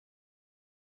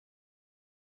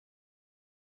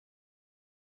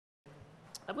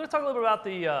I'm going to talk a little bit about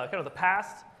the kind of the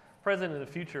past, present, and the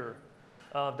future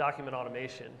of document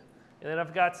automation. And then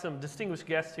I've got some distinguished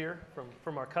guests here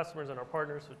from our customers and our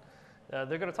partners. They're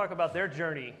going to talk about their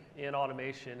journey in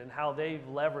automation and how they've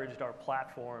leveraged our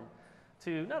platform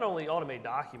to not only automate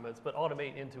documents, but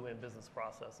automate end-to-end business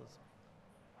processes.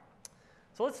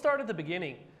 So let's start at the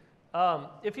beginning.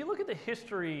 If you look at the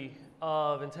history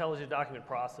of intelligent document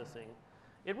processing,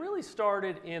 it really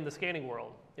started in the scanning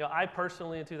world. You know, I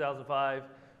personally, in 2005,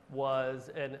 was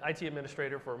an IT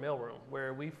administrator for a mailroom,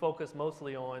 where we focused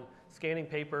mostly on scanning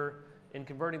paper and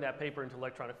converting that paper into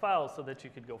electronic files so that you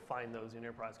could go find those in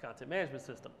your enterprise content management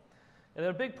system. And then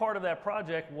a big part of that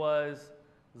project was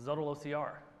Zonal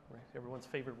OCR, right? Everyone's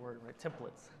favorite word, right?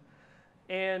 Templates.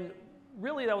 And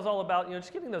really that was all about, you know,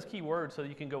 just getting those keywords so that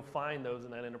you can go find those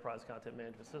in that enterprise content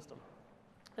management system.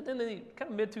 And then in the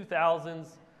kind of mid-2000s,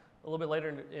 a little bit later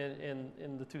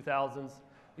in the 2000s,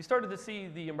 you started to see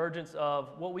the emergence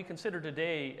of what we consider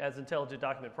today as intelligent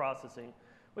document processing,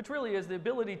 which really is the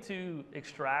ability to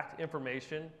extract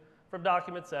information from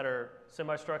documents that are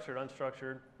semi-structured,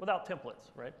 unstructured, without templates,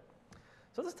 right?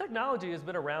 So this technology has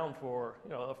been around for,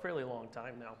 you know, a fairly long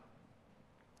time now.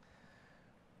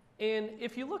 And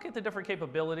if you look at the different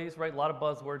capabilities, right, a lot of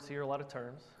buzzwords here, a lot of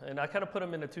terms, and I kind of put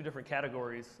them into two different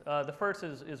categories. The first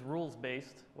is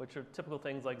rules-based, which are typical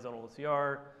things like zonal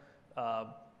OCR,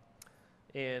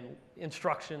 and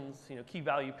instructions, you know, key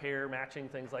value pair matching,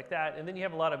 things like that. And then you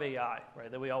have a lot of AI, right,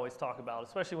 that we always talk about,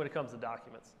 especially when it comes to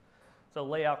documents. So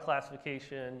layout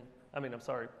classification,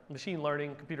 machine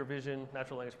learning, computer vision,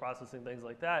 natural language processing, things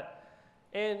like that.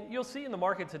 And you'll see in the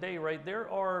market today, right,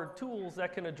 there are tools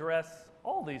that can address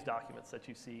all these documents that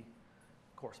you see,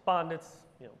 correspondence,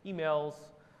 you know, emails,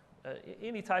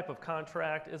 any type of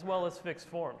contract, as well as fixed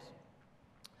forms.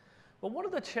 But one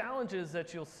of the challenges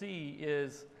that you'll see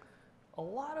is a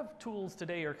lot of tools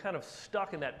today are kind of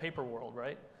stuck in that paper world,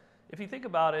 right? If you think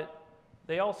about it,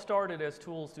 they all started as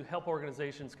tools to help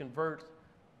organizations convert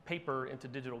paper into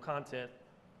digital content.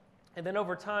 And then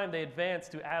over time, they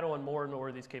advanced to add on more and more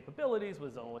of these capabilities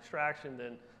with zonal extraction,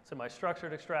 then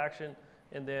semi-structured extraction,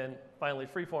 and then finally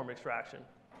free-form extraction.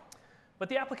 But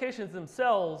the applications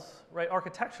themselves, right,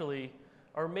 architecturally,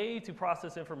 are made to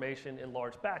process information in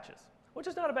large batches, which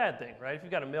is not a bad thing, right? If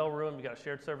you've got a mailroom, you've got a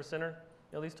shared service center,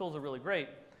 you know, these tools are really great.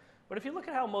 But if you look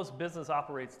at how most business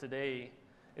operates today,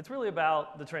 it's really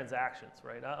about the transactions,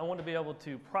 right? I want to be able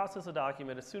to process a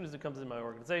document as soon as it comes in my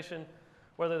organization,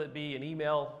 whether that be an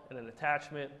email and an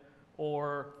attachment,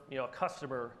 or, you know, a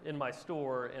customer in my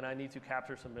store and I need to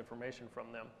capture some information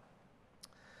from them.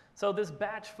 So this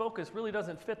batch focus really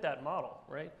doesn't fit that model,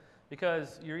 right?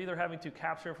 Because you're either having to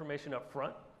capture information up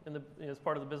front as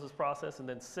part of the business process and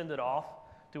then send it off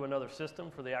to another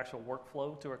system for the actual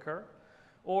workflow to occur,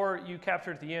 or you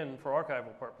capture it at the end for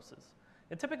archival purposes.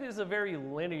 And typically it's a very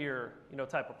linear, you know,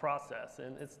 type of process,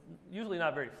 and it's usually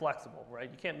not very flexible,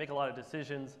 right? You can't make a lot of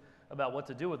decisions about what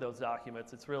to do with those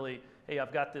documents. It's really, hey,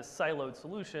 I've got this siloed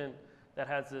solution that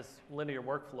has this linear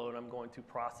workflow and I'm going to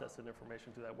process that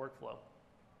information through that workflow.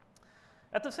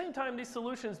 At the same time, these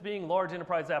solutions being large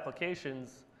enterprise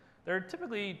applications, they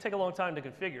typically take a long time to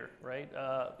configure, right?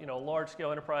 You know, a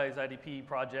large-scale enterprise IDP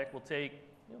project will take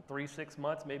 3-6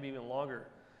 months, maybe even longer.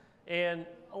 And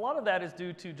a lot of that is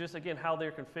due to just, again, how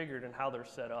they're configured and how they're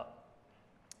set up.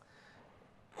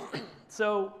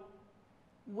 So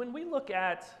when we look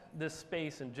at this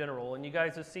space in general, and you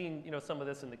guys have seen, you know, some of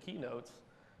this in the keynotes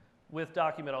with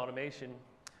document automation,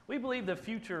 we believe the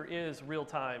future is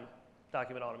real-time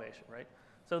document automation, right?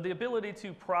 So the ability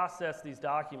to process these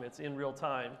documents in real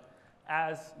time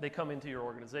as they come into your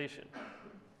organization.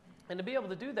 And to be able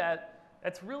to do that,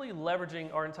 that's really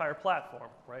leveraging our entire platform,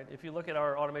 right? If you look at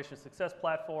our automation success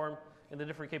platform and the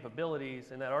different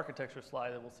capabilities in that architecture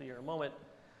slide that we'll see here in a moment,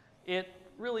 it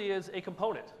really is a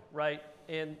component, right?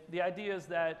 And the idea is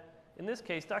that, in this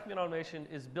case, document automation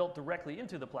is built directly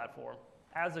into the platform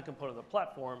as a component of the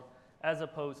platform, as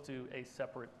opposed to a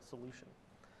separate solution.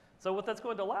 So what that's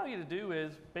going to allow you to do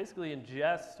is basically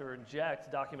ingest or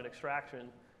inject document extraction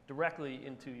directly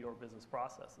into your business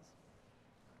processes.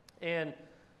 And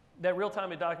that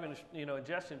real-time document, you know,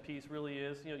 ingestion piece really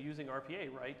is, you know, using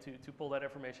RPA, right, to pull that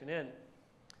information in.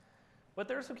 But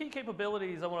there are some key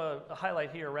capabilities I want to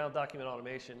highlight here around document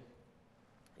automation.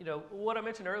 You know, what I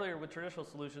mentioned earlier with traditional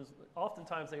solutions,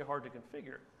 oftentimes they are hard to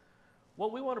configure.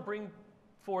 What we want to bring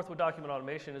forth with document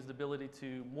automation is the ability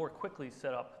to more quickly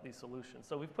set up these solutions.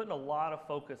 So we've put in a lot of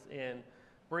focus in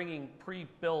bringing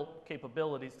pre-built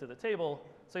capabilities to the table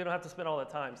so you don't have to spend all that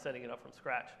time setting it up from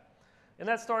scratch. And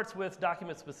that starts with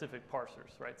document-specific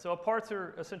parsers, right? So a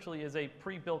parser essentially is a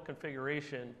pre-built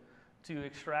configuration to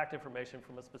extract information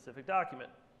from a specific document.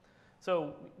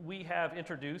 So we have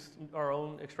introduced our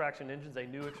own extraction engines, a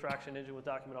new extraction engine with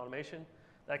document automation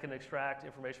that can extract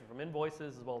information from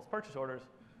invoices as well as purchase orders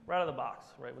right out of the box,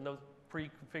 right, with no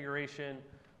pre-configuration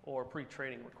or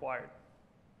pre-training required.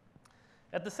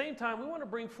 At the same time, we want to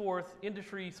bring forth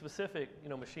industry-specific,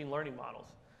 machine learning models.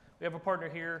 We have a partner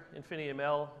here,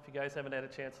 InfiniML. If you guys haven't had a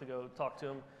chance to go talk to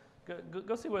them,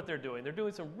 go see what they're doing. They're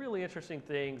doing some really interesting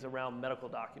things around medical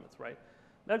documents, right?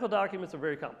 Medical documents are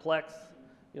very complex.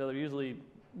 They're usually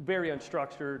very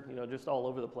unstructured, just all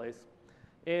over the place.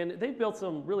 And they've built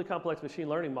some really complex machine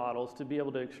learning models to be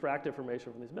able to extract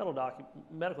information from these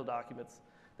medical documents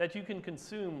that you can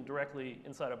consume directly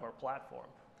inside of our platform.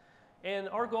 And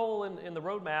our goal in the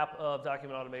roadmap of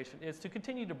document automation is to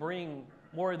continue to bring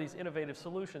more of these innovative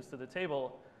solutions to the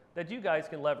table that you guys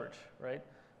can leverage, right?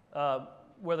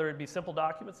 Whether it be simple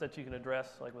documents that you can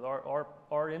address, like with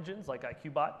our engines, like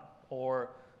IQBot,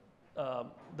 or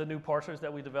the new parsers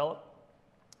that we develop.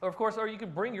 Or of course, or you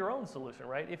can bring your own solution,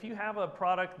 right? If you have a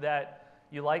product that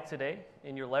you like today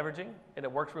and you're leveraging and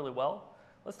it works really well,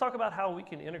 let's talk about how we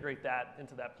can integrate that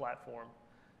into that platform.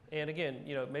 And again,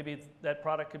 maybe that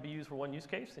product could be used for one use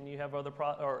case and you have other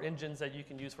or engines that you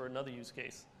can use for another use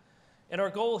case. And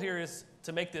our goal here is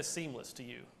to make this seamless to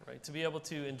you, right? To be able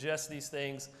to ingest these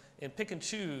things and pick and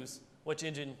choose which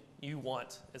engine you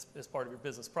want as part of your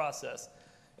business process.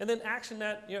 And then action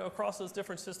that across those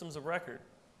different systems of record,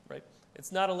 right?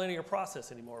 It's not a linear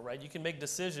process anymore, right? You can make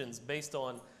decisions based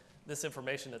on this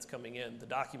information that's coming in, the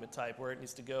document type, where it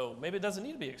needs to go. Maybe it doesn't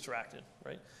need to be extracted,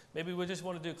 right? Maybe we just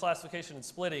want to do classification and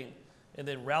splitting and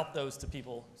then route those to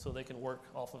people so they can work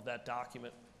off of that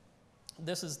document.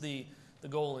 This is the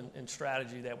goal and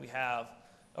strategy that we have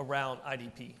around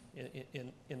IDP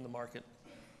in the market.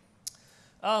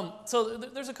 So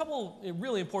there's a couple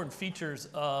really important features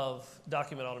of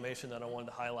document automation that I wanted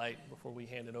to highlight before we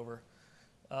hand it over.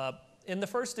 And the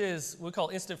first is what we call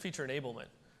instant feature enablement,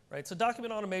 right? So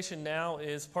document automation now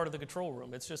is part of the control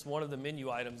room. It's just one of the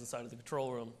menu items inside of the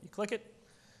control room. You click it,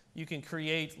 you can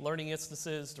create learning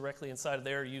instances directly inside of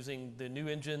there using the new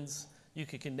engines. You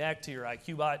can connect to your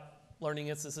IQBot learning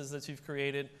instances that you've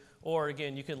created, or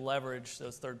again, you can leverage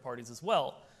those third parties as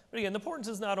well. But again, the importance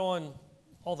is not on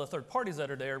all the third parties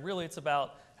that are there. Really, it's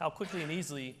about how quickly and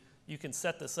easily you can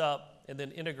set this up and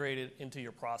then integrate it into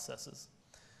your processes.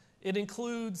 It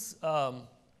includes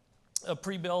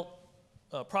pre-built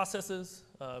processes,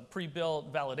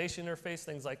 pre-built validation interface,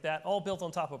 things like that, all built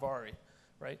on top of ARI,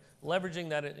 right? Leveraging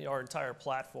that in our entire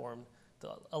platform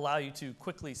to allow you to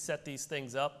quickly set these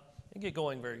things up and get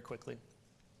going very quickly.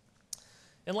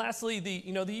 And lastly, the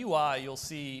UI you'll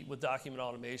see with document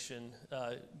automation.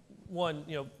 One,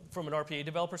 from an RPA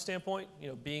developer standpoint,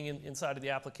 being inside of the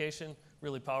application,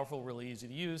 really powerful, really easy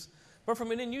to use. But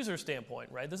from an end user standpoint,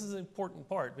 right, this is an important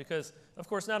part because, of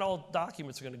course, not all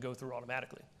documents are going to go through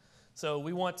automatically. So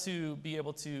we want to be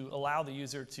able to allow the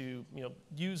user to,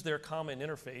 use their common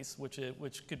interface,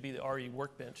 which could be the RE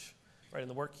workbench, right, in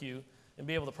the work queue, and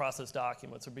be able to process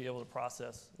documents or be able to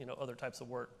process, other types of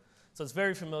work. So it's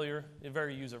very familiar and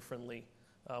very user-friendly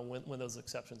when those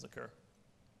exceptions occur.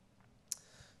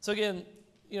 So again,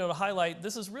 to highlight,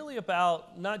 this is really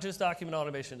about not just document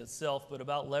automation itself, but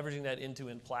about leveraging that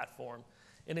end-to-end platform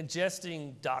and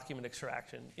ingesting document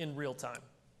extraction in real time,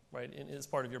 right, as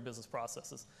part of your business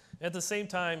processes. And at the same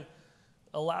time,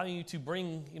 allowing you to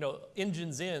bring,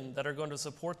 engines in that are going to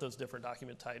support those different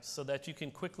document types so that you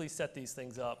can quickly set these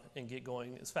things up and get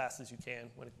going as fast as you can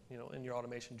when, in your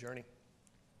automation journey.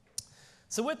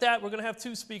 So with that, we're going to have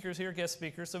two speakers here, guest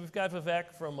speakers. So we've got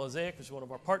Vivek from Mozaiq, which is one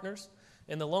of our partners,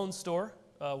 and the Loan Store,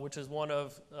 which is one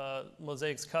of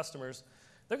Mozaiq's customers.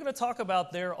 They're going to talk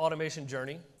about their automation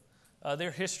journey,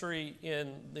 their history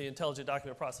in the intelligent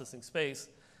document processing space,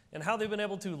 and how they've been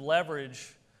able to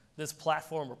leverage this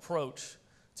platform approach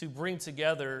to bring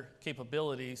together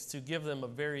capabilities to give them a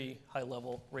very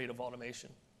high-level rate of automation.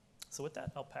 So with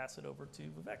that, I'll pass it over to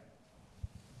Vivek.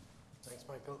 Thanks,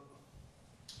 Michael.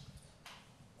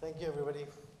 Thank you, everybody.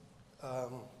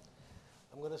 I'm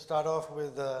going to start off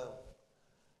with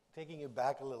taking you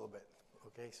back a little bit.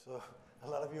 Okay, so a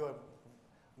lot of you are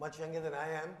much younger than I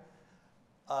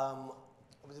am.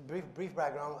 With a brief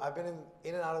background, I've been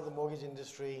in and out of the mortgage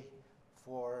industry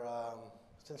for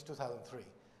since 2003,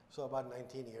 so about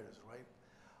 19 years, right?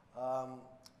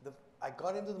 I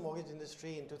got into the mortgage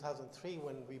industry in 2003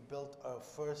 when we built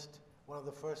one of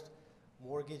the first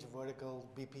mortgage vertical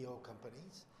BPO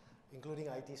companies, including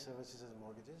IT services and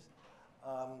mortgages.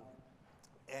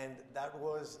 And that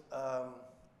was,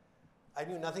 I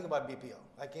knew nothing about BPO.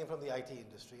 I came from the IT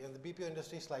industry, and the BPO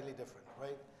industry is slightly different,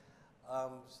 right?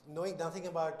 Knowing nothing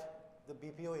about the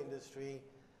BPO industry,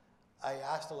 I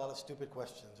asked a lot of stupid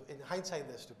questions. In hindsight,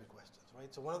 they're stupid questions,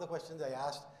 right? So one of the questions I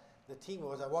asked the team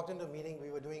was, I walked into a meeting,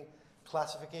 we were doing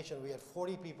classification. We had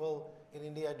 40 people in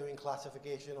India doing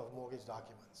classification of mortgage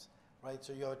documents, right?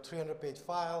 So you have a 300-page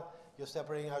file, you're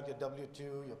separating out your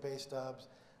W-2, your pay stubs,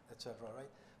 etc., right?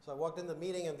 So I walked in the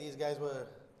meeting, and these guys were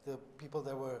the people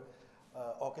that were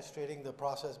orchestrating the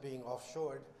process being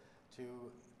offshored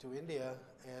to India,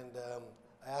 and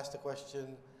I asked the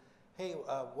question, hey,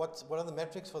 what are the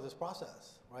metrics for this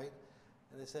process, right?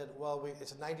 And they said, well,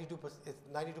 it's 92%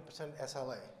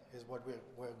 SLA is what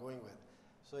we're going with.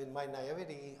 So in my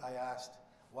naivety, I asked,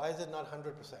 why is it not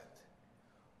 100%,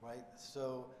 right?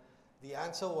 So the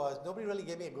answer was, nobody really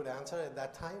gave me a good answer at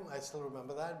that time. I still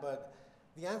remember that, but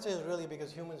the answer is really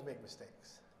because humans make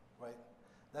mistakes, right?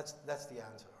 That's the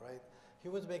answer, right?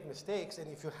 Humans make mistakes,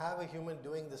 and if you have a human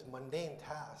doing this mundane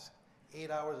task 8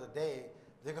 hours a day,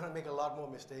 they're going to make a lot more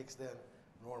mistakes than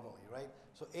normally, right?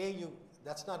 So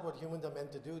that's not what humans are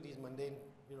meant to do, these mundane,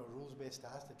 rules-based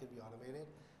tasks that can be automated.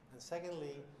 And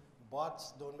secondly,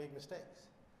 bots don't make mistakes.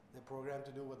 They're programmed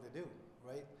to do what they do,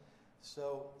 right?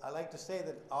 So I like to say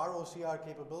that our OCR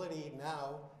capability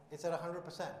now, it's at 100%,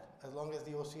 as long as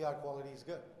the OCR quality is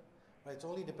good, right? It's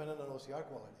only dependent on OCR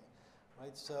quality,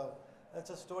 right? So that's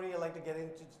a story I like to get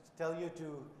into to tell you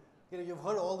you've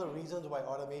heard all the reasons why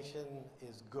automation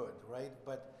is good, right?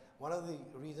 But one of the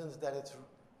reasons that it's,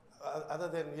 other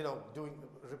than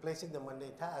replacing the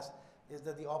mundane tasks, is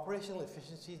that the operational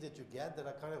efficiencies that you get that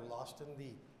are kind of lost in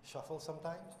the shuffle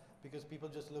sometimes, because people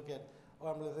just look at, oh,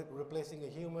 I'm replacing a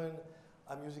human,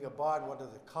 I'm using a bot, what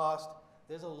does it cost?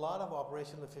 There's a lot of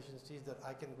operational efficiencies that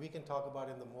we can talk about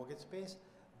in the mortgage space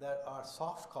that are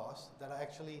soft costs that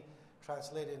actually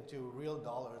translate into real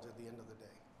dollars at the end of the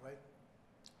day, right?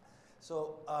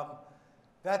 So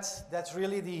that's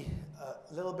really the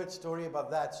little bit story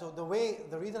about that. So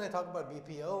the reason I talk about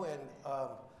BPO and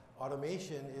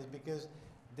automation is because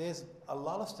there's a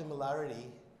lot of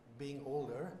similarity being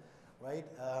older, right?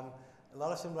 A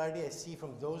lot of similarity I see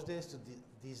from those days to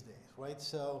these days, right?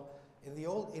 So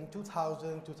in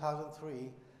 2000,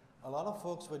 2003, a lot of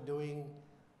folks were doing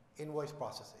invoice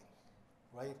processing,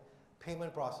 right?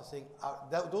 Payment processing.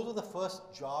 Those are the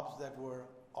first jobs that were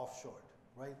offshored,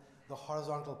 right? The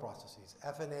horizontal processes,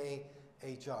 F&A,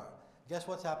 HR. Guess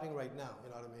what's happening right now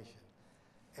in automation?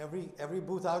 Every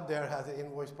booth out there has an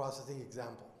invoice processing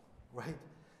example, right?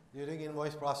 You're doing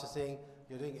invoice processing,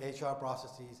 you're doing HR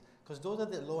processes, because those are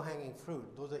the low-hanging fruit.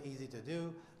 Those are easy to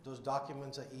do. Those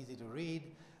documents are easy to read.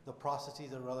 The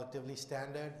processes are relatively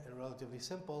standard and relatively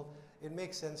simple. It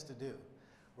makes sense to do,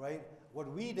 right?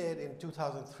 What we did in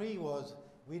 2003 was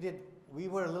we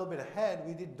were a little bit ahead.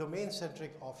 We did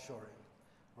domain-centric offshoring,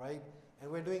 right?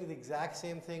 And we're doing the exact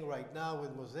same thing right now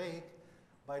with Mozaiq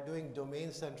by doing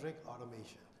domain-centric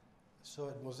automation. So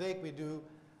at Mozaiq, we do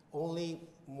only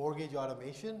mortgage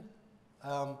automation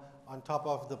on top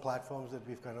of the platforms that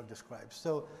we've kind of described.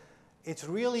 So it's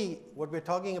really, what we're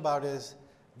talking about is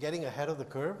getting ahead of the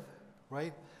curve,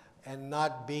 right? And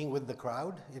not being with the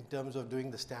crowd in terms of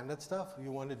doing the standard stuff. We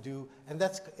want to do, and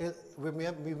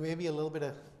we may be a little bit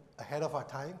ahead of our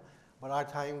time, but our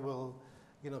time will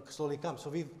slowly come.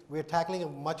 So we're tackling a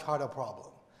much harder problem.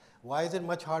 Why is it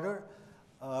much harder?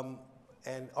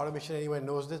 And Automation Anywhere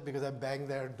knows this because I bang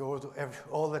their doors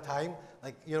all the time.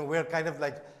 Like, we're kind of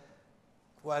like,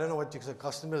 well, I don't know what you say,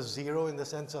 customer zero in the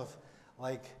sense of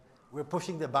like, we're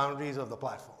pushing the boundaries of the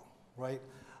platform, right?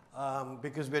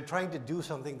 Because we're trying to do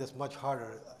something that's much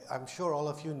harder. I'm sure all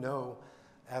of you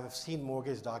have seen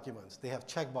mortgage documents. They have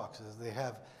checkboxes, they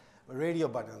have radio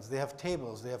buttons, they have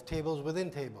tables within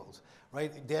tables,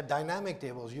 right? They're dynamic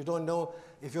tables. You don't know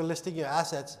if you're listing your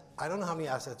assets. I don't know how many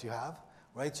assets you have,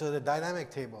 right? So they're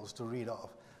dynamic tables to read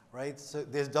off, right? So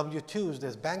there's W-2s,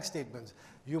 there's bank statements.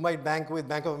 You might bank with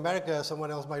Bank of America,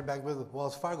 someone else might bank with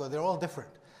Wells Fargo. They're all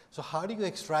different. So how do you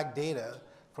extract data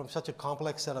from such a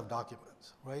complex set of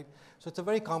documents, right? So it's a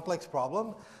very complex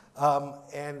problem,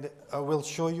 and we'll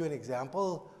show you an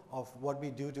example of what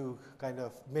we do to kind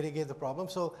of mitigate the problem.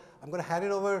 So I'm going to hand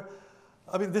it over.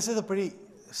 I mean, this is a pretty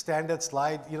standard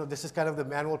slide. This is kind of the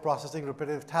manual processing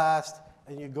repetitive task,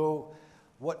 and you go,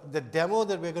 the demo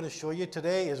that we're going to show you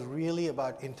today is really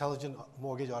about intelligent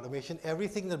mortgage automation.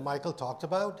 Everything that Michael talked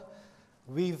about,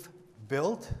 we've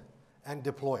built and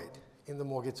deployed in the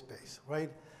mortgage space, right?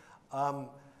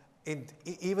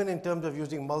 Even in terms of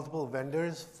using multiple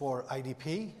vendors for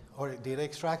IDP or data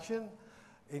extraction,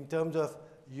 in terms of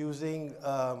using,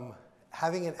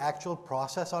 having an actual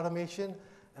process automation,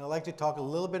 and I'd like to talk a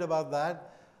little bit about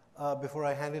that before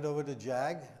I hand it over to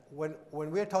Jag. when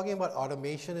we're talking about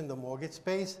automation in the mortgage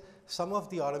space, some of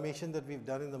the automation that we've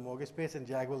done in the mortgage space, and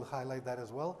Jag will highlight that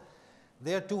as well,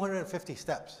 there are 250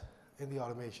 steps in the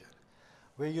automation.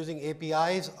 We're using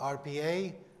APIs,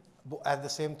 RPA at the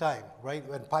same time, right?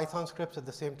 And Python scripts at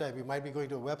the same time. We might be going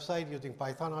to a website using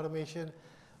Python automation.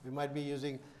 We might be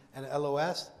using an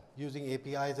LOS using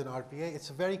APIs and RPA. It's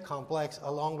very complex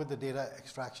along with the data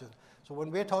extraction. So when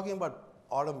we're talking about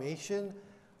automation,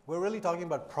 we're really talking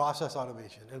about process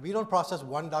automation. And we don't process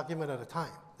one document at a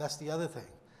time. That's the other thing.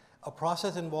 A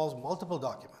process involves multiple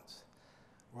documents,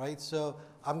 right? So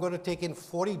I'm going to take in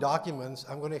 40 documents.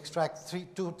 I'm going to extract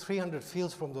 300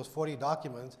 fields from those 40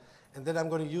 documents, and then I'm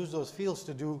going to use those fields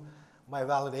to do my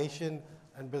validation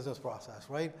and business process,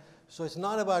 right? So it's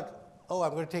not about, oh,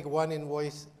 I'm going to take one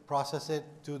invoice, process it,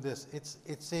 do this.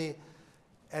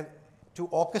 And to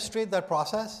orchestrate that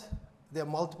process, there are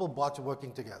multiple bots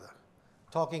working together,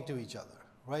 talking to each other,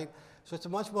 right? So it's a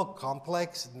much more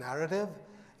complex narrative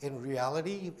in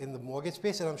reality in the mortgage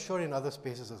space, and I'm sure in other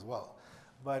spaces as well.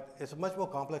 But it's a much more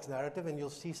complex narrative, and you'll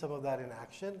see some of that in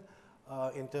action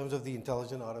in terms of the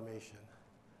intelligent automation.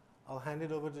 I'll hand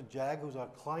it over to Jag, who's our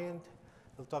client.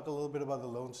 He'll talk a little bit about the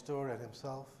Loan Store and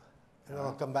himself, and then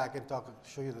I'll come back and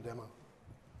show you the demo.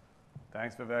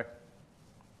 Thanks, Vivek.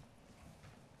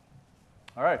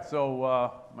 All right,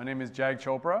 so my name is Jag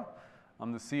Chopra.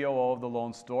 I'm the COO of the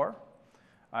Loan Store.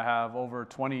 I have over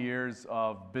 20 years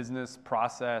of business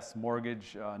process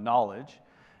mortgage knowledge.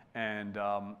 And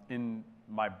in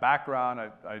my background,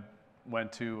 I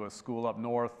went to a school up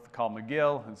north called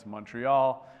McGill in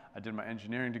Montreal. I did my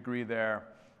engineering degree there.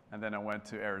 And then I went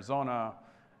to Arizona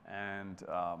and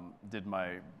did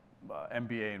my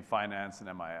MBA in finance and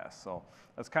MIS. So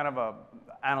that's kind of a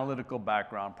analytical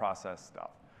background, process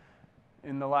stuff.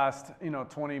 In the last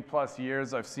 20 plus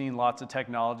years, I've seen lots of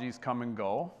technologies come and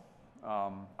go.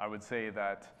 I would say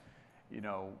that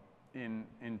in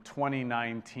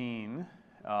 2019,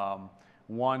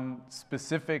 one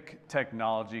specific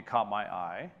technology caught my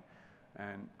eye.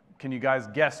 And can you guys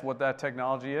guess what that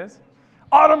technology is?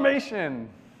 Automation.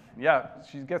 Yeah,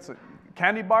 she gets a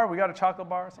candy bar. We got a chocolate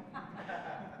bar or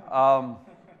something?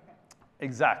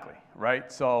 Exactly,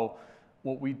 right? So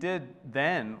what we did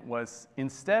then was,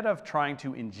 instead of trying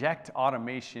to inject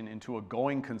automation into a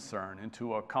going concern,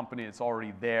 into a company that's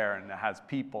already there and that has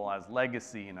people, has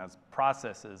legacy, and has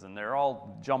processes, and they're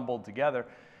all jumbled together,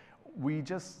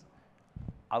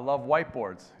 I love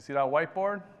whiteboards. You see that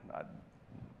whiteboard?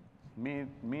 Me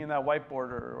and that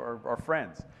whiteboard are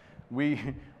friends.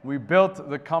 We built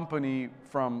the company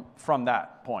from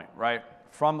that point, right?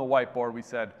 From the whiteboard, we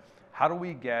said, how do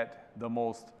we get the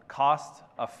most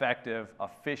cost-effective,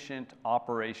 efficient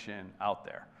operation out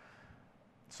there?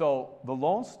 So the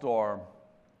Loan Store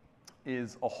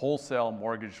is a wholesale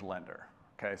mortgage lender.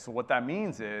 Okay, so what that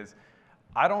means is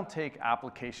I don't take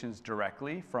applications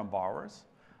directly from borrowers.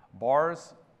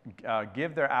 Borrowers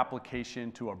give their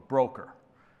application to a broker.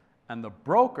 And the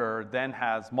broker then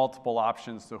has multiple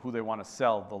options to who they want to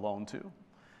sell the loan to.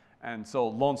 And so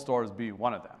Loan Stores be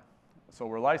one of them. So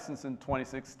we're licensed in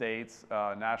 26 states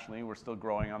nationally. We're still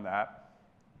growing on that.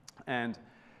 And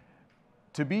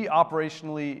to be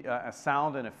operationally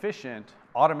sound and efficient,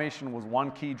 automation was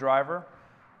one key driver.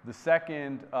 The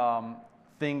second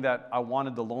thing that I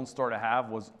wanted the Loan Store to have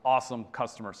was awesome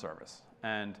customer service.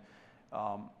 And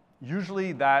usually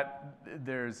it's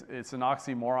an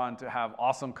oxymoron to have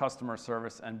awesome customer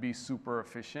service and be super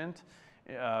efficient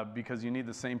because you need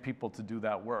the same people to do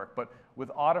that work. But with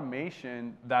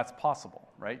automation, that's possible,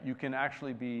 right? You can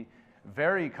actually be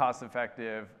very cost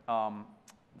effective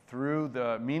through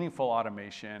the meaningful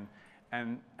automation.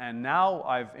 And now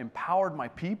I've empowered my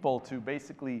people to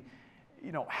basically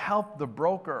help the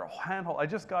broker handle. I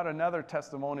just got another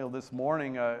testimonial this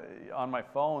morning on my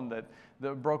phone that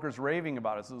the broker's raving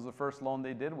about it. So it was the first loan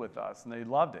they did with us, and they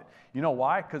loved it. You know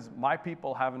why? Because my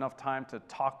people have enough time to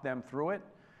talk them through it,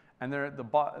 and the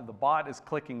bot is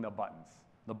clicking the buttons.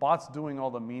 The bot's doing all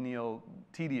the menial,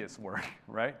 tedious work,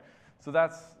 right? So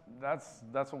that's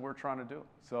what we're trying to do.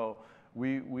 So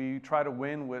we try to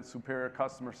win with superior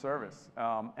customer service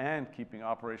and keeping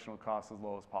operational costs as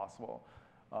low as possible.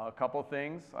 A couple of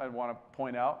things I want to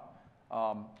point out.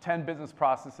 10 business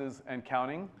processes and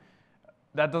counting.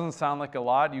 That doesn't sound like a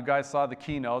lot. You guys saw the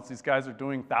keynotes. These guys are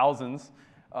doing thousands.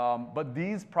 But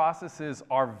these processes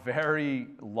are very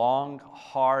long,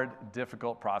 hard,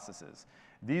 difficult processes.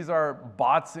 These are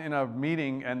bots in a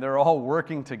meeting, and they're all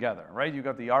working together, right? You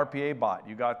got the RPA bot.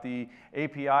 You got the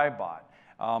API bot.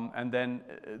 And then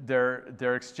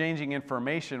they're exchanging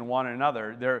information one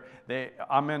another.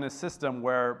 I'm in a system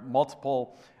where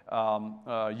multiple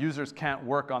users can't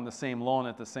work on the same loan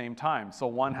at the same time. So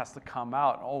one has to come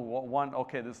out. Oh,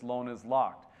 okay, this loan is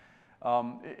locked.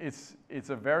 It's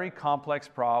a very complex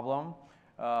problem.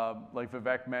 Like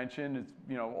Vivek mentioned, it's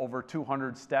over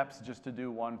 200 steps just to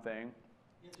do one thing.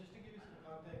 Yeah, just to give you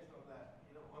some context on that,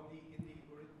 in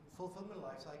the fulfillment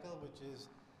life cycle, which is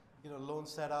loan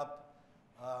setup,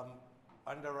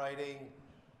 underwriting,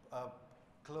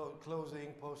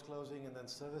 closing, post-closing, and then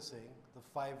servicing, the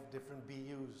 5 different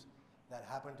BUs that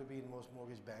happen to be in most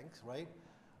mortgage banks, right?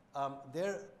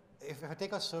 If I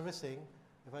take our servicing,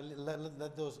 if I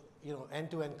let those,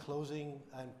 end-to-end closing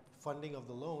and funding of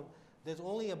the loan, there's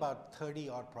only about 30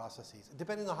 odd processes.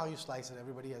 Depending on how you slice it,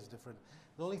 everybody has different,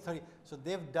 there's only 30. So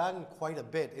they've done quite a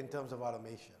bit in terms of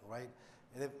automation, right?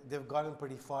 They've gotten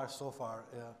pretty far so far.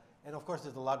 And of course,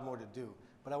 there's a lot more to do.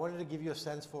 But I wanted to give you a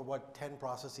sense for what 10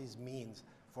 processes means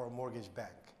for a mortgage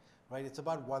bank, right? It's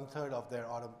about 1/3 of their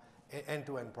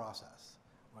end-to-end process,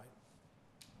 right?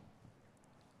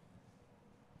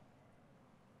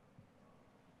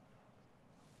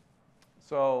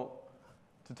 So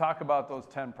to talk about those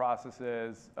 10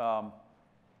 processes,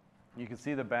 you can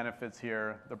see the benefits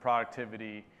here, the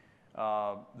productivity,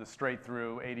 the straight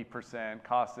through, 80%,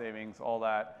 cost savings, all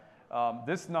that.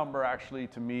 This number actually,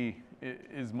 to me,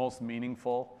 is most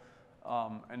meaningful.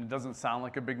 And it doesn't sound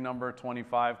like a big number,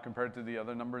 25 compared to the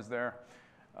other numbers there.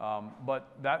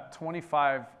 But that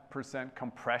 25%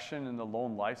 compression in the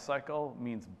loan life cycle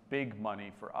means big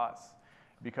money for us.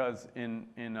 Because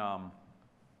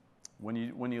when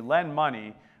you lend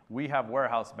money, we have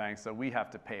warehouse banks that we have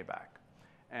to pay back.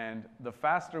 And the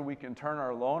faster we can turn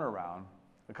our loan around,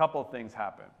 a couple of things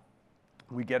happen.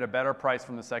 We get a better price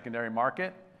from the secondary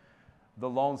market. The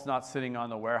loan's not sitting on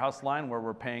the warehouse line where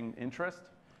we're paying interest.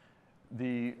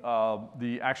 The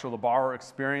borrower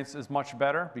experience is much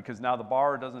better because now the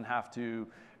borrower doesn't have to,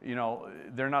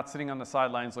 they're not sitting on the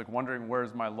sidelines like wondering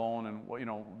where's my loan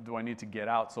and do I need to get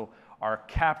out. So our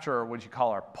capture, what you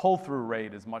call our pull-through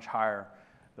rate, is much higher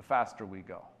the faster we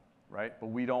go, right? But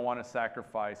we don't want to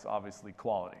sacrifice, obviously,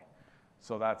 quality.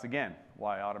 So that's, again,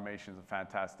 why automation is a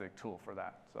fantastic tool for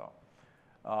that. So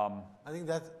I think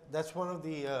that's one of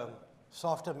the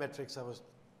softer metrics I was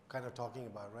kind of talking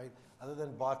about, right? Other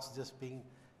than bots just being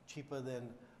cheaper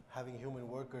than having human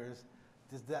workers,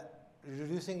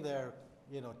 reducing their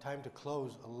time to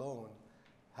close a loan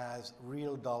has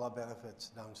real dollar benefits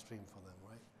downstream for them,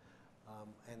 right?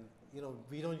 And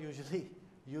we don't usually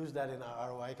use that in our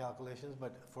ROI calculations,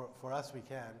 but for us we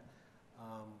can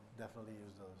definitely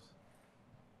use those.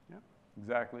 Yeah,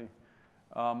 exactly.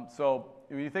 So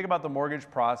when you think about the mortgage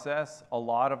process, a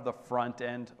lot of the front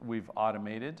end we've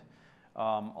automated.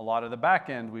 A lot of the back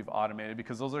end we've automated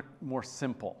because those are more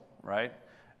simple, right?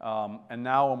 And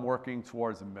now I'm working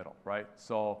towards the middle, right?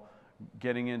 So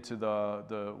getting into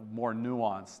the more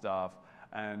nuanced stuff.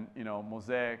 And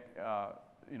Mozaiq,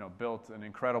 built an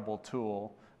incredible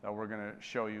tool that we're going to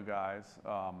show you guys.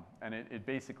 And it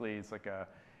basically is like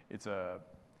it's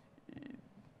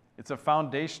a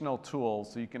foundational tool,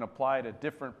 so you can apply it at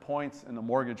different points in the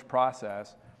mortgage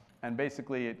process. And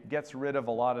basically, it gets rid of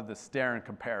a lot of the stare and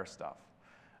compare stuff.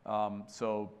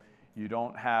 So you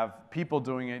don't have people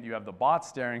doing it. You have the bots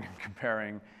staring and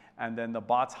comparing. And then the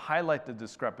bots highlight the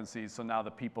discrepancies. So now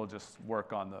the people just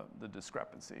work on the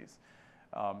discrepancies.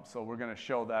 So we're going to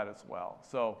show that as well.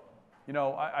 So,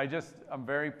 I'm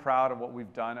very proud of what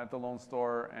we've done at the Loan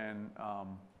Store. And,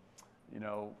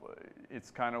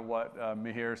 it's kind of what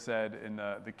Mihir said in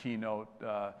the keynote.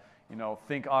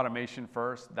 Think automation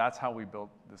first. That's how we built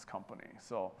this company.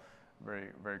 So very,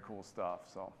 very cool stuff.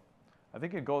 So I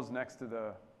think it goes next to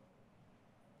the...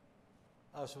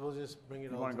 So we'll just bring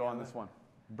it all together. You want to go on this one?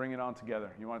 Bring it on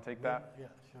together. You want to take that? Yeah,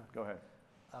 sure. Go ahead.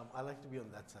 I like to be on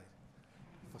that side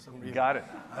for some reason. You got it.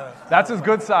 That's his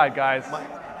good side, guys.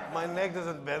 My neck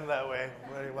doesn't bend that way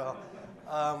very well.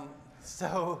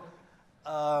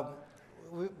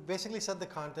 We basically set the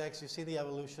context. You see the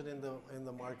evolution in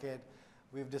the market.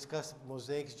 We've discussed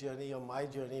Mozaiq's journey or my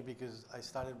journey because I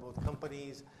started both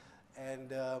companies,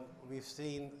 and we've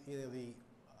seen the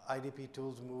IDP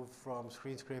tools move from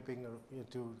screen scraping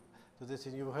to this.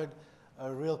 And you've heard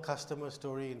a real customer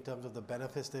story in terms of the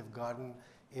benefits they've gotten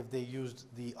if they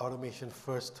used the automation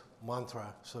first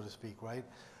mantra, so to speak, right,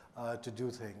 to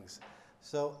do things.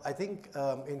 So I think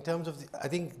in terms of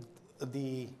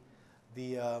the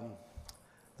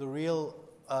real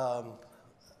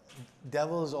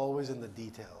devil is always in the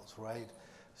details, right?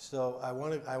 So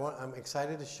I'm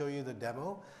excited to show you the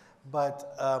demo,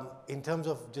 but in terms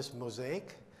of just Mozaiq,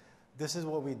 this is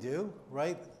what we do,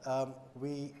 right?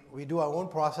 We do our own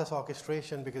process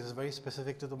orchestration because it's very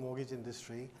specific to the mortgage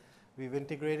industry. We've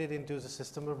integrated into the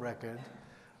system of record,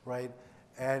 right?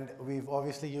 And we've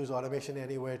obviously used Automation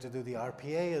Anywhere to do the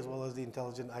RPA as well as the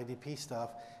intelligent IDP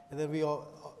stuff. And then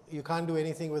you can't do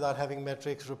anything without having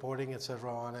metrics, reporting, et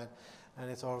cetera on it. And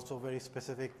it's also very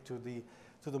specific to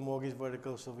the mortgage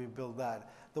vertical, so we built that.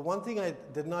 The one thing I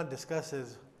did not discuss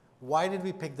is, why did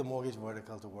we pick the mortgage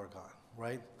vertical to work on,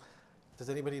 right? Does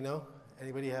anybody know?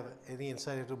 Anybody have any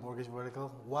insight into mortgage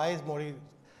vertical?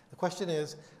 The question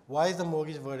is, why is the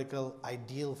mortgage vertical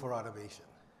ideal for automation?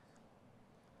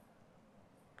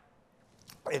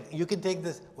 And you can take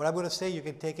this, what I'm going to say, you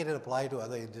can take it and apply it to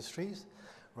other industries,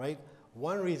 right?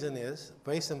 One reason is,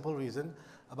 very simple reason,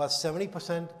 about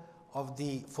 70% of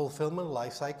the fulfillment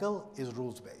life cycle is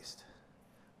rules-based,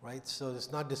 right? So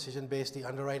it's not decision-based. The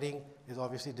underwriting is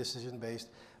obviously decision-based,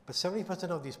 but 70%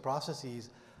 of these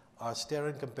processes are stare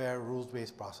and compare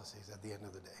rules-based processes at the end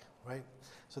of the day, right?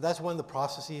 So that's when the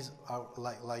processes are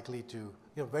likely to,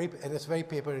 and it's very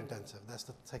paper intensive. That's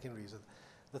the second reason.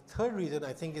 The third reason,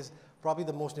 I think, is probably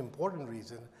the most important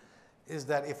reason, is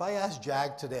that if I ask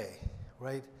Jag today,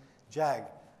 right, Jag,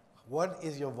 what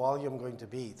is your volume going to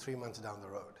be 3 months down the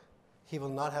road? He will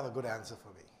not have a good answer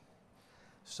for me.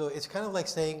 So it's kind of like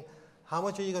saying, how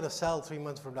much are you going to sell 3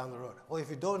 months from down the road? Well, if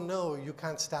you don't know, you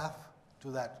can't staff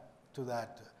to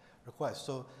that request.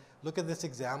 So look at this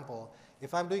example.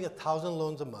 If I'm doing 1,000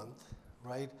 loans a month,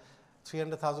 right,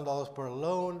 $300,000 per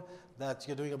loan,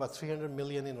 you're doing about 300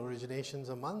 million in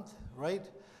originations a month, right?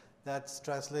 That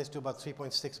translates to about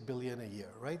 3.6 billion a year,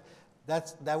 right?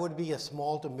 That would be a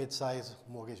small to mid-size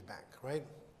mortgage bank, right?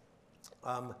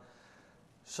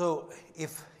 So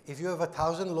if you have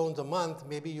 1,000 loans a month,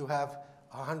 maybe you have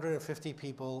 150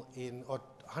 people or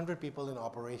 100 people in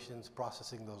operations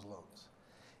processing those loans.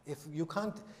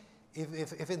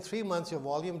 If in 3 months your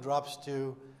volume drops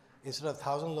to, instead of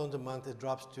 1,000 loans a month, it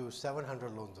drops to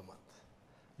 700 loans a month,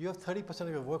 you have 30% of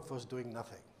your workforce doing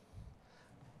nothing.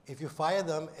 If you fire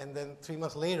them and then 3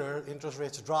 months later interest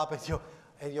rates drop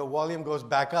and your volume goes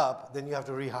back up, then you have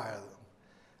to rehire them,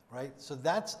 right? So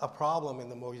that's a problem in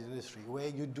the mortgage industry, where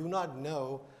you do not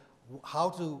know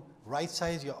how to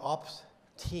right-size your ops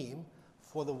team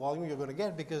for the volume you're going to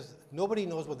get, because nobody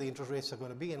knows what the interest rates are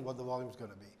going to be and what the volume is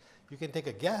going to be. You can take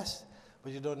a guess,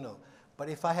 but you don't know. But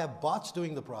if I have bots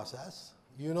doing the process,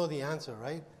 you know the answer,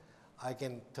 right? I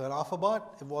can turn off a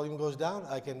bot if volume goes down.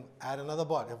 I can add another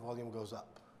bot if volume goes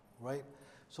up, right?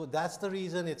 So that's the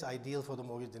reason it's ideal for the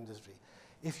mortgage industry.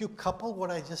 If you couple what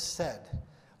I just said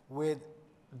with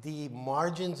the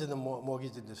margins in the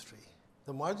mortgage industry,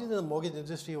 the margins in the mortgage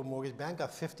industry or mortgage bank are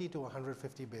 50 to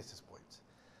 150 basis points,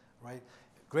 right?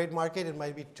 Great market, it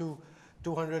might be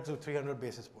 200 to 300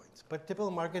 basis points. But typical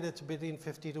market, it's between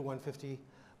 50 to 150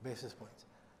 basis points.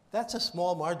 That's a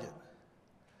small margin.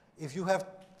 If you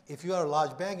are a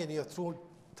large bank and you have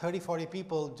 30, 40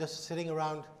 people just sitting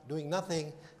around doing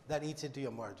nothing, that eats into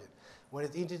your margin. When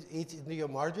it eats into your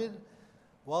margin,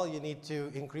 well, you need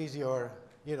to increase your,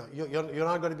 you're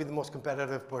not going to be the most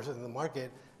competitive person in the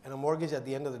market, and a mortgage at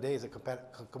the end of the day is a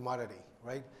commodity,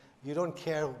 right? You don't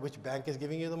care which bank is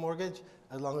giving you the mortgage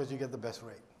as long as you get the best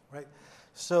rate, right?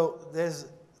 So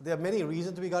there are many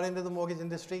reasons we got into the mortgage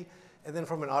industry, and then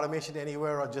from an Automation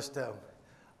Anywhere or just a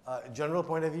general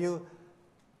point of view,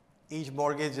 each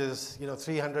mortgage is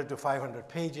 300 to 500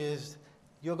 pages.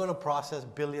 You're going to process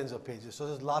billions of pages, so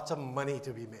there's lots of money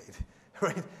to be made,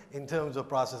 right, in terms of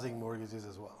processing mortgages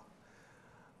as well.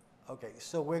 Okay,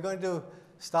 so we're going to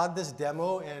start this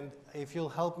demo, and if you'll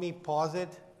help me pause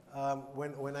it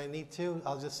when I need to,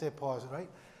 I'll just say pause, right?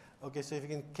 Okay, so if you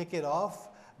can kick it off.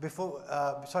 Before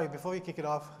we kick it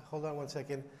off, hold on one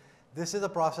second. This is a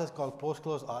process called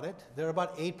post-close audit. There are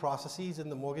about 8 processes in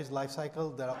the mortgage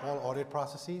lifecycle that are all audit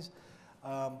processes.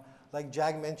 Like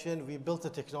Jag mentioned, we built a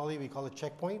technology, we call it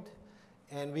Checkpoint,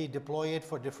 and we deploy it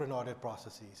for different audit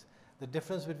processes. The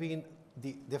difference between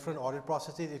the different audit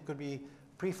processes, it could be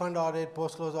pre-fund audit,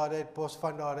 post-close audit,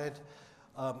 post-fund audit,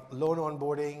 loan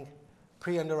onboarding,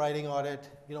 pre-underwriting audit,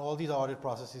 all these audit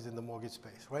processes in the mortgage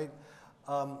space, right?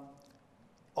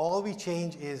 All we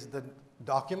change is the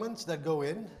documents that go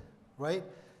in, right?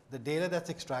 The data that's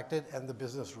extracted and the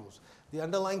business rules. The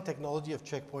underlying technology of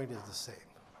Checkpoint is the same,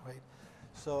 right?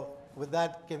 So with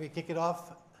that, can we kick it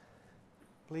off,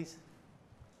 please?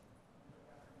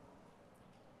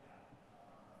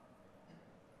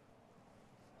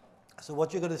 So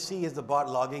what you're going to see is the bot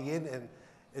logging in and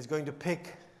is going to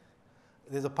pick,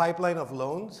 there's a pipeline of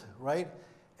loans, right?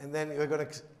 And then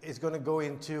it's going to go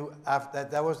into, after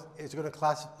that, it's going to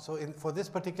class. So for this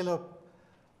particular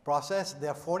process,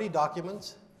 there are 40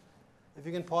 documents. If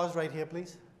you can pause right here,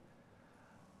 please.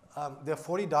 There are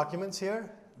 40 documents here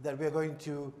that we're going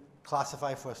to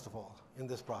classify first of all in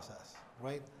this process,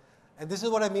 right? And this is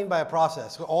what I mean by a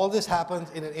process. So all this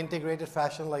happens in an integrated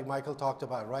fashion like Michael talked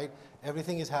about, right?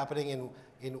 Everything is happening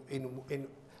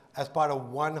as part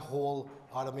of one whole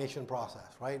automation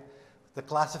process, right? The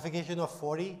classification of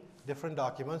 40 different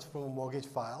documents from a mortgage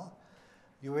file.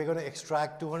 You are going to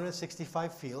extract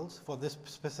 265 fields for this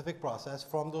specific process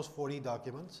from those 40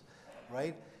 documents,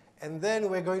 right? And then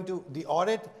the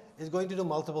audit is going to do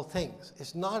multiple things.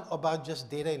 It's not about just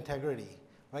data integrity,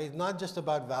 right? It's not just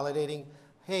about validating,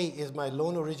 hey, is my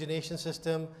loan origination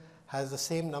system has the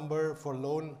same number for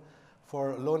loan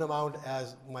amount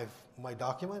as my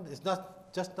document? It's not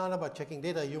about checking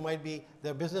data.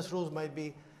 Their business rules might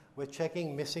be, we're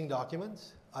checking missing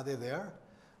documents. Are they there?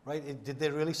 Right? Did they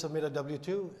really submit a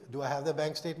W-2? Do I have the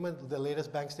bank statement, the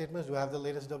latest bank statements? Do I have the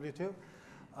latest W-2?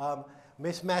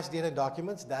 Mismatched data and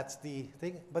documents, that's the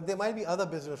thing. But there might be other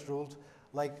business rules,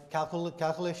 like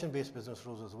calculation-based business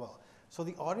rules as well. So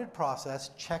the audit process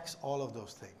checks all of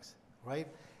those things, right?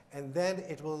 And then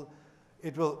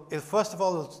first of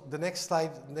all, the next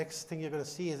thing you're going to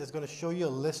see is it's going to show you a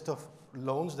list of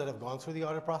loans that have gone through the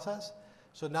audit process.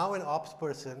 So now an ops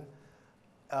person,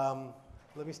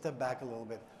 let me step back a little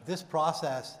bit. This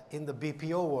process in the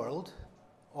BPO world,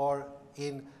 or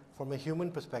from a human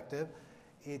perspective,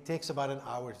 it takes about an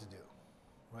hour to do,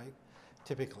 right?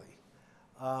 Typically,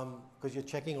 because you're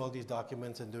checking all these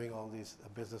documents and doing all these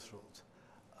business rules.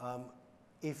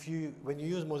 When you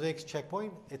use Mozaiq's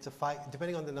checkpoint,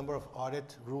 depending on the number of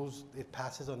audit rules it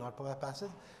passes or not passes,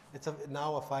 it's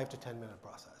now a 5 to 10 minute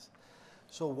process.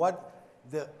 So what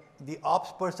the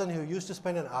ops person who used to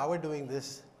spend an hour doing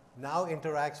this now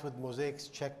interacts with Mozaiq's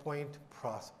checkpoint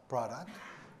product,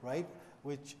 right?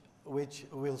 Which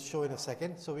we'll show in a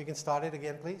second. So we can start it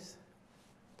again, please.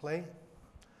 Play.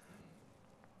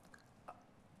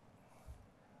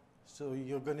 So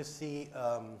you're going to see,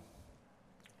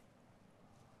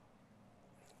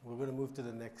 we're going to move to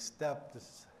the next step.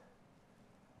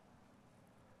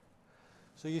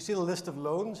 So you see the list of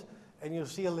loans, and you'll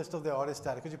see a list of the audit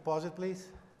status. Could you pause it, please?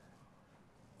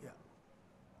 Yeah.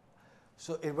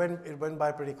 So it went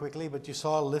by pretty quickly, but you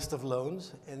saw a list of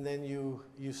loans, and then you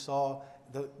saw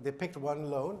they picked one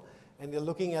loan, and they're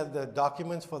looking at the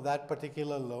documents for that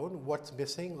particular loan, what's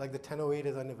missing, like the 1008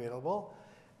 is unavailable,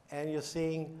 and you're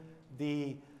seeing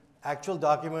the actual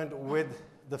document with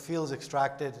the fields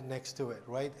extracted next to it,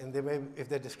 right? And if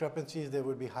there are discrepancies, they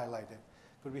would be highlighted.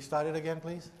 Could we start it again,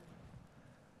 please?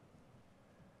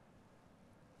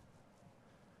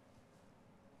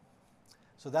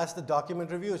 So that's the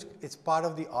document review. It's part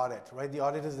of the audit, right? The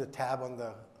audit is the tab on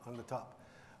the top,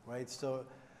 right? So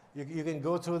you can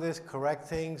go through this, correct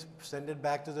things, send it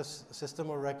back to the system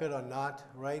or record or not,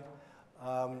 right?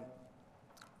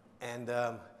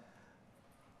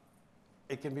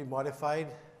 It can be modified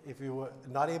if you were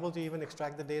not able to even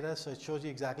extract the data, so it shows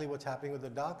you exactly what's happening with the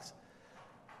docs.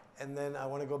 And then I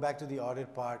want to go back to the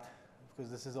audit part, because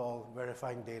this is all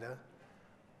verifying data.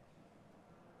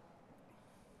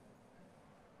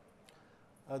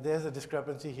 There's a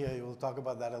discrepancy here. We'll talk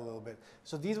about that a little bit.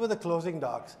 So these were the closing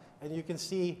docs, and you can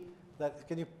see that.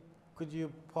 Could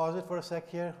you pause it for a sec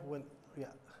here? Yeah.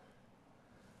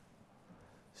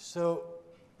 So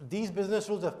these business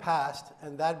rules have passed,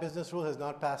 and that business rule has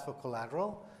not passed for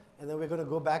collateral. And then we're going to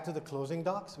go back to the closing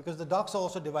docs, because the docs are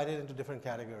also divided into different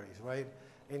categories, right?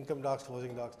 Income docs,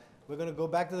 closing docs. We're going to go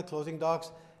back to the closing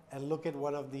docs and look at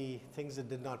one of the things that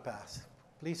did not pass.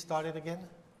 Please start it again.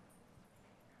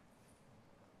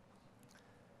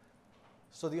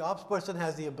 So the ops person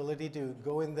has the ability to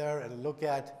go in there and look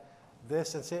at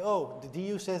this and say, oh, the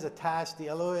DU says attached,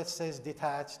 the LOS says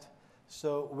detached,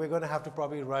 so we're going to have to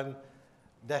probably run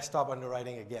desktop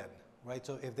underwriting again, right?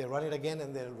 So if they run it again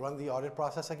and they run the audit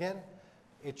process again,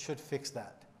 it should fix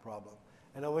that problem.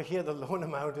 And over here, the loan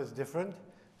amount is different,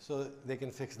 so they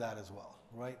can fix that as well,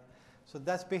 right? So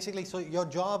that's basically, so your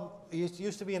job, it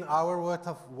used to be an hour worth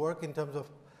of work in terms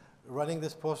of running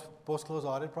this post-close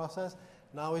audit process.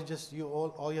 Now it's just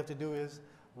all you have to do is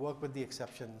work with the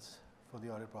exceptions for the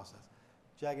audit process.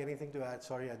 Jack, anything to add?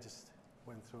 Sorry, I just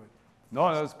went through it.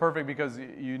 No, that was perfect because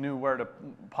you knew where to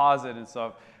pause it and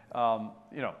stuff.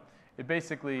 It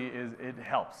basically it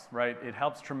helps, right? It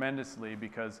helps tremendously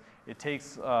because it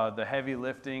takes the heavy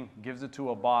lifting, gives it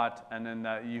to a bot, and then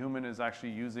that human is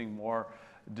actually using more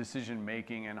decision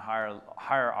making and higher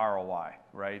ROI,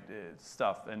 right?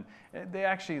 Stuff, and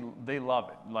they love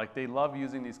it. Like they love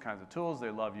using these kinds of tools.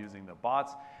 They love using the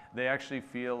bots, they actually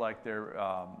feel like they're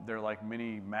like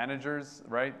mini managers,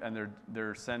 right? And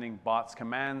they're sending bots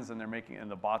commands, and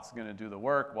and the bot's going to do the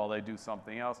work while they do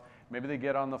something else. Maybe they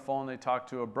get on the phone, they talk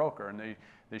to a broker, and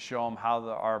they show them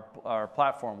how our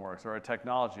platform works, or our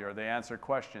technology, or they answer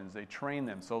questions, they train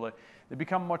them, so that they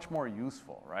become much more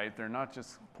useful, right? They're not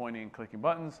just pointing and clicking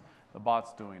buttons, the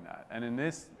bot's doing that. And in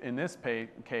this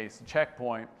case,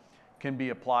 Checkpoint can be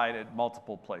applied at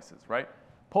multiple places, right?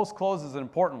 Post-close is an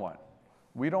important one.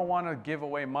 We don't want to give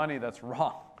away money that's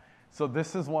wrong. So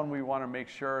this is one we want to make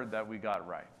sure that we got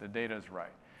right, the data is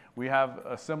right. We have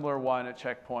a similar one at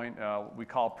Checkpoint we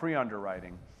call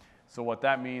pre-underwriting. So what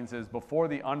that means is before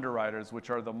the underwriters, which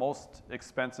are the most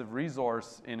expensive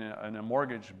resource in a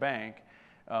mortgage bank,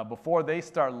 before they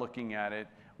start looking at it,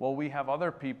 well, we have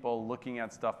other people looking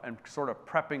at stuff and sort of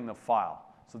prepping the file.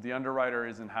 So the underwriter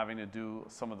isn't having to do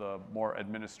some of the more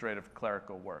administrative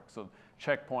clerical work. So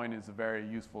Checkpoint is a very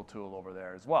useful tool over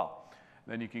there as well.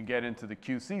 Then you can get into the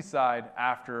QC side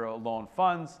after a loan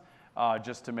funds,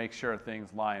 just to make sure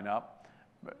things line up.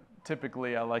 But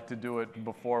typically, I like to do it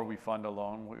before we fund a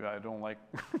loan. I don't like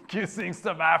QCing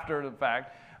stuff after the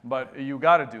fact, but you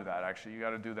got to do that. Actually, you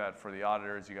got to do that for the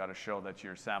auditors. You got to show that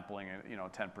you're sampling,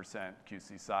 10%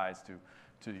 QC size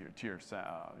to your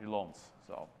loans.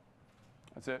 So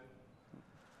that's it.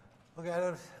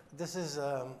 Okay, this is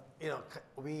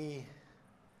we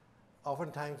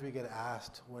oftentimes we get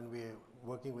asked when we're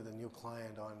working with a new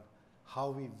client on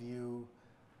how we view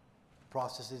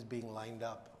processes being lined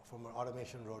up from an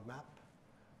automation roadmap,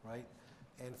 right?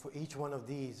 And for each one of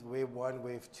these, wave 1,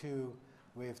 wave 2,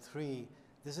 wave 3,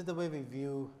 this is the way we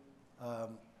view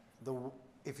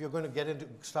if you're going to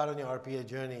start on your RPA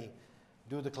journey,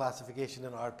 do the classification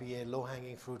in RPA,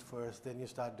 low-hanging fruit first, then you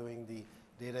start doing the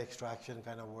data extraction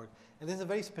kind of work. And this is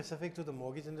very specific to the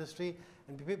mortgage industry,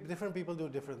 and different people do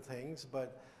different things,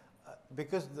 but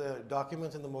because the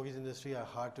documents in the mortgage industry are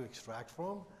hard to extract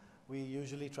from, we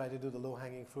usually try to do the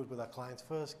low-hanging fruit with our clients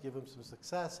first, give them some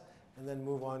success, and then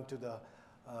move on to the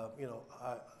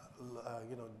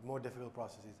more difficult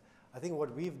processes. I think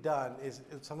what we've done is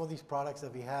some of these products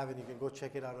that we have, and you can go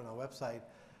check it out on our website,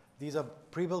 these are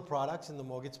pre-built products in the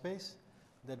mortgage space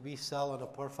that we sell on a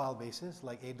per file basis,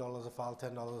 like $8 a file,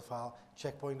 $10 a file.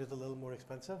 Checkpoint is a little more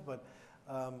expensive, but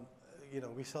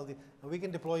we sell these, and we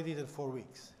can deploy these in 4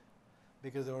 weeks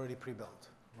because they're already pre-built,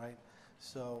 right?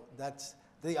 So that's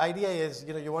the idea is,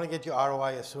 you want to get your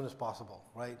ROI as soon as possible,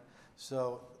 right?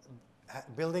 So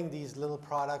building these little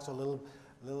products or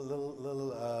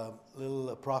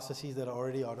little processes that are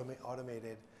already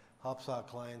automated helps our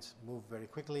clients move very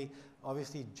quickly.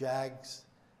 Obviously, JAGS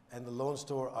and the Loan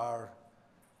Store are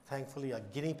thankfully a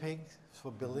guinea pigs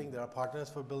for building. They're our partners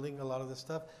for building a lot of this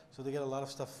stuff, so they get a lot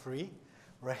of stuff free,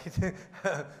 right?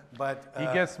 But he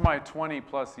gets my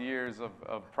 20+ years of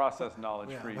process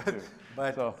knowledge free too.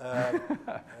 But so.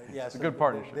 Yeah, it's a good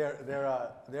partnership.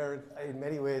 They're in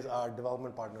many ways our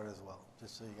development partner as well.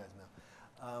 Just so you guys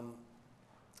know.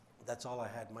 That's all I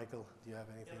had. Michael, do you have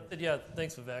anything? Yeah,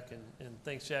 thanks Vivek, and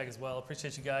thanks Jag as well.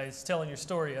 Appreciate you guys telling your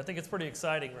story. I think it's pretty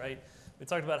exciting, right? We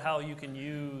talked about how you can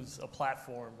use a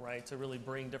platform, right, to really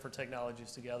bring different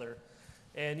technologies together.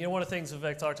 And one of the things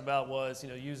Vivek talked about was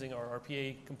using our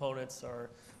RPA components, our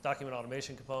document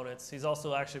automation components. He's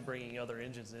also actually bringing other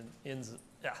engines in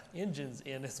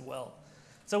as well.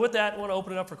 So with that, I want to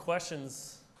open it up for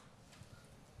questions.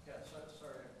 Yeah, sorry,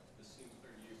 this seems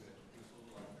clear to you, but it was a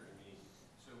little unclear to me.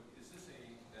 So is this a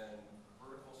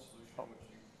vertical solution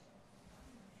which you?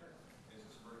 Sure. Is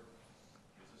this vertical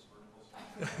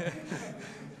solution?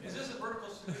 Is this a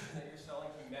vertical solution that you're selling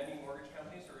to many mortgage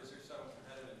companies, or is there some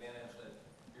competitive advantage that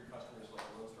your customers like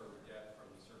Loan Store would get from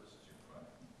the services you provide?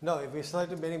 No, if we sell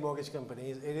to many mortgage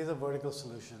companies, it is a vertical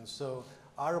solution. So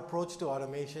our approach to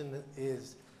automation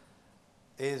has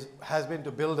been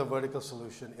to build a vertical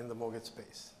solution in the mortgage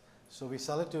space. So we'll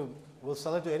sell it to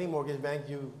any mortgage bank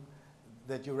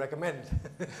that you recommend,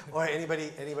 or any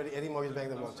mortgage bank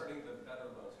that wants. Starting the better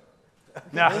Loan Store.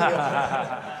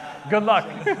 Good luck.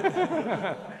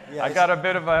 Yeah, I got a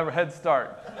bit of a head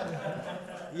start.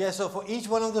 Yeah, so for each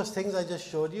one of those things I just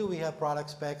showed you, we have product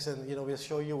specs, and we'll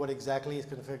show you what exactly is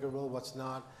configurable, what's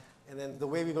not. And then the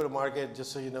way we go to market,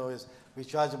 just so you know, is we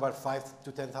charge about $5,000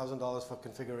 to $10,000 for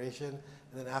configuration,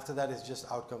 and then after that is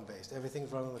just outcome based. Everything's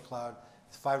run on the cloud.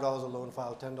 It's $5 a loan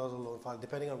file, $10 a loan file,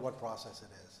 depending on what process it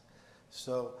is.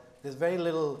 So there's very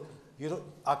little.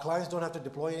 Our clients don't have to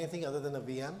deploy anything other than a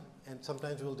VM, and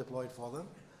sometimes we'll deploy it for them,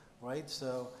 right?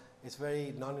 So it's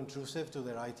very non-intrusive to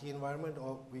their IT environment,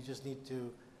 or we just need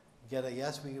to get a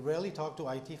yes. We rarely talk to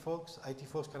IT folks. IT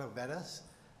folks kind of vet us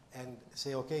and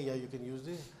say, okay, yeah, you can use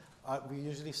this. We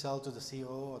usually sell to the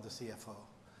COO or the CFO.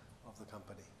 the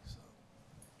company. So.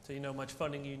 So you know how much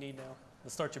funding you need now to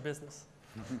start your business?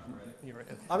 You're right.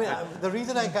 I mean, the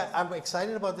reason I'm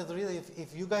excited about this, really,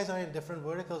 if you guys are in different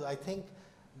verticals, I think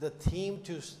the theme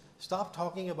to stop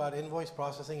talking about invoice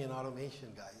processing and automation,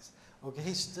 guys. Okay,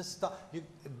 just stop. You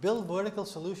build vertical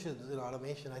solutions in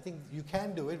automation. I think you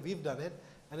can do it. We've done it,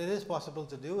 and it is possible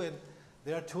to do it.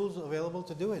 There are tools available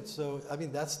to do it. So, I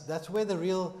mean, that's where the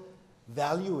real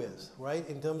value is, right?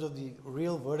 In terms of the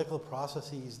real vertical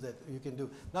processes that you can do.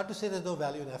 Not to say there's no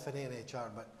value in F&A and HR,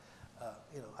 but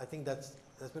you know, I think that's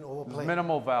been overplayed.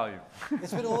 Minimal value.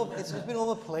 It's been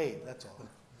overplayed. That's all.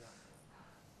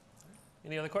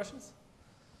 Any other questions?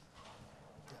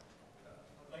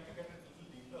 I'd like to get a little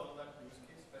deeper on that use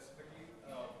case specifically.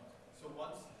 So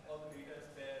once all the data is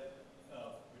there,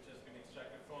 which has been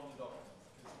extracted from the document,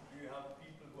 do you have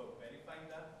people who are verifying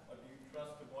that, or do you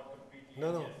trust the bot completely?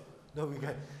 No.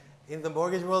 In the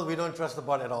mortgage world, we don't trust the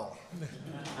bot at all,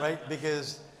 right?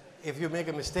 Because if you make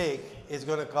a mistake, it's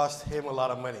going to cost him a lot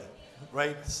of money,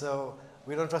 right? So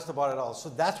we don't trust the bot at all. So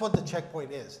that's what the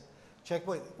checkpoint is.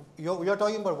 Checkpoint, you're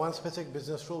talking about one specific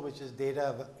business rule, which is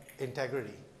data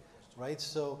integrity, right?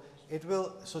 So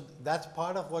so that's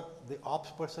part of what the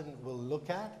ops person will look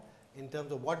at in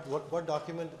terms of what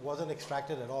document wasn't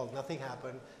extracted at all. Nothing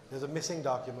happened. There's a missing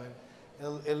document.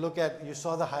 It'll look at, you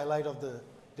saw the highlight of the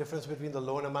difference between the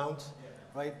loan amounts,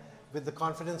 right? With the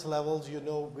confidence levels, you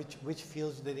know which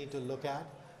fields they need to look at,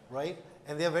 right?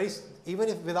 And they're even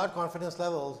if without confidence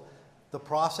levels, the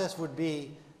process would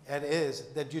be and is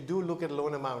that you do look at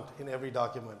loan amount in every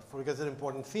document because it's an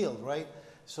important field, right?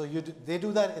 So they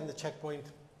do that in the checkpoint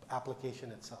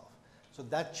application itself. So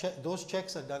those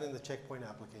checks are done in the checkpoint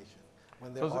application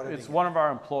when they're auditing. It's one of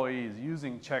our employees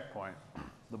using Checkpoint.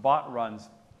 The bot runs,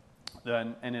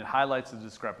 and it highlights the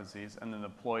discrepancies, and then the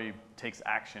employee takes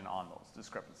action on those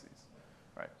discrepancies,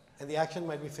 right? And the action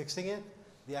might be fixing it.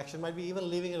 The action might be even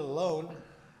leaving it alone.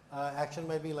 Action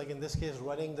might be, like in this case,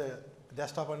 running the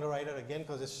desktop underwriter again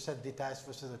because it said detached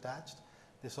versus attached.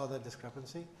 They saw that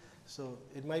discrepancy. So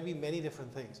it might be many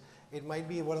different things. It might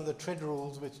be one of the TRID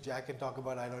rules, which Jack can talk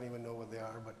about. I don't even know what they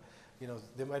are, but you know,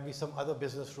 there might be some other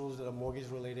business rules that are mortgage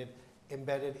related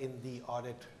embedded in the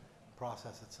audit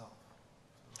process itself.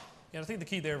 Yeah, I think the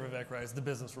key there, Vivek, right, is the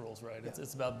business rules, right? Yeah.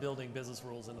 It's about building business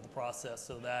rules into the process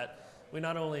so that we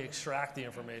not only extract the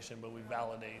information, but we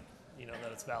validate, you know,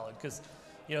 that it's valid. Because,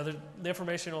 you know, the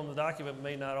information on the document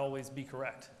may not always be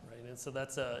correct, right? And so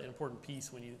that's an important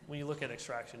piece when you look at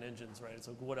extraction engines, right?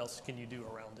 So what else can you do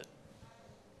around it?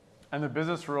 And the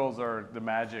business rules are the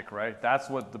magic, right? That's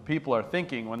what the people are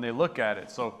thinking when they look at it.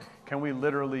 So can we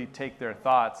literally take their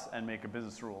thoughts and make a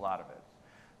business rule out of it?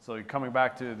 So coming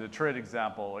back to the TRID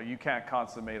example, you can't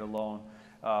consummate a loan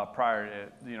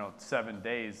prior to 7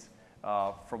 days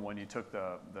from when you took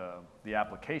the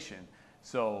application.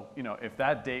 So if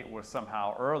that date was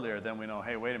somehow earlier, then we know,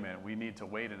 hey, wait a minute, we need to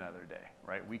wait another day,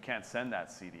 right? We can't send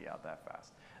that CD out that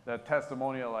fast. That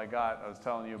testimonial I was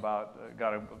telling you about,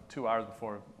 got 2 hours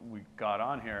before we got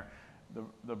on here.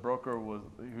 The broker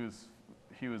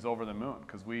he was over the moon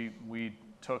because we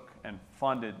took and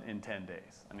funded in 10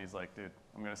 days, and he's like, dude,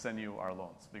 I'm going to send you our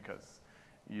loans because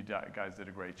you guys did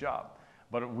a great job.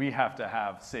 But we have to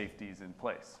have safeties in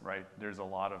place, right? There's a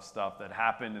lot of stuff that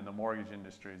happened in the mortgage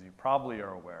industry, as you probably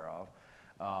are aware of.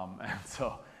 And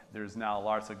so there's now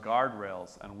lots of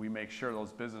guardrails, and we make sure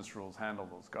those business rules handle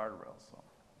those guardrails. So.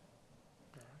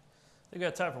 I think we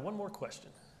got time for one more question.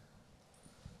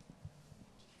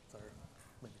 Sorry,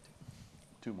 maybe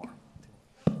two. 2 more.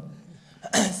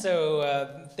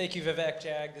 So thank you, Vivek,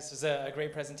 Jag. This was a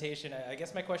great presentation. I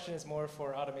guess my question is more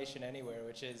for Automation Anywhere,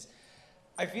 which is,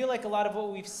 I feel like a lot of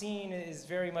what we've seen is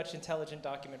very much intelligent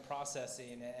document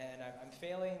processing, and I'm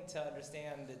failing to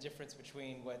understand the difference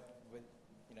between what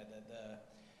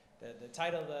the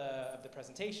title of the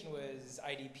presentation was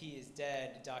IDP is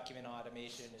dead, document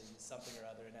automation is something or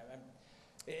other. And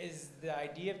is the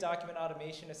idea of document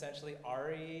automation essentially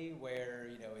RE, where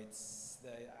it's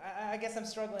I guess I'm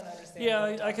struggling to understand.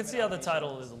 Yeah, I can see how the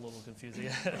title is a little confusing.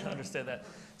 I understand that.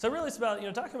 So really it's about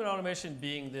document automation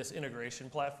being this integration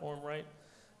platform, right?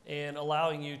 And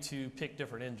allowing you to pick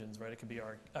different engines, right? It could be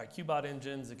our QBot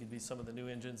engines, it could be some of the new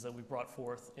engines that we brought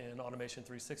forth in Automation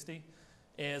 360,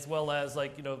 as well as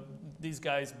these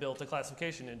guys built a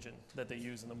classification engine that they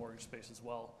use in the mortgage space as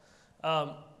well.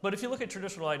 But if you look at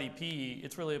traditional IDP,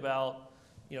 it's really about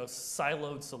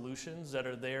siloed solutions that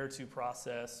are there to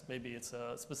process, maybe it's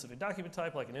a specific document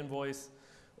type like an invoice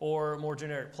or a more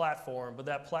generic platform, but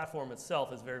that platform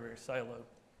itself is very, very siloed.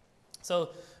 So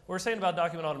we're saying about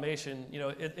document automation,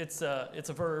 it's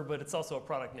a verb, but it's also a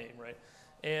product name, right?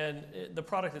 And the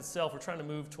product itself, we're trying to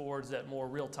move towards that more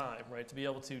real time, right? To be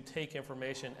able to take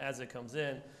information as it comes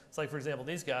in. It's like, for example,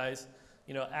 these guys,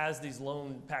 you know, as these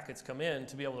loan packets come in,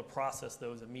 to be able to process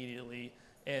those immediately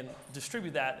and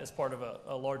distribute that as part of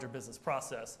a larger business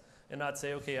process, and not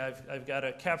say, okay, I've got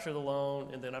to capture the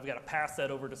loan and then I've got to pass that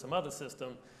over to some other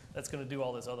system that's going to do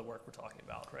all this other work we're talking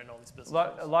about, right? And all these business.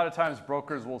 A lot of times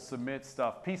brokers will submit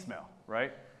stuff piecemeal,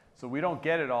 right? So we don't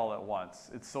get it all at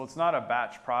once. So it's not a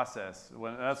batch process.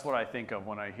 That's what I think of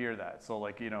when I hear that. So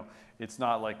like, you know, it's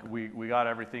not like we got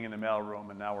everything in the mailroom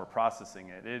and now we're processing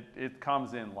it. It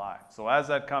comes in live. So as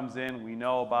that comes in, we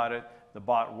know about it. The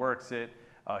bot works it.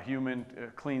 A human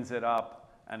cleans it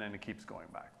up, and then it keeps going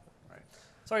back. Right.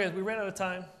 Sorry guys, we ran out of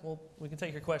time. We can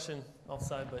take your question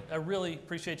offside, but I really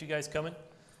appreciate you guys coming.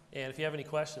 And if you have any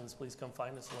questions, please come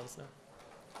find us and let us know.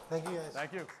 Thank you, guys.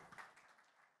 Thank you.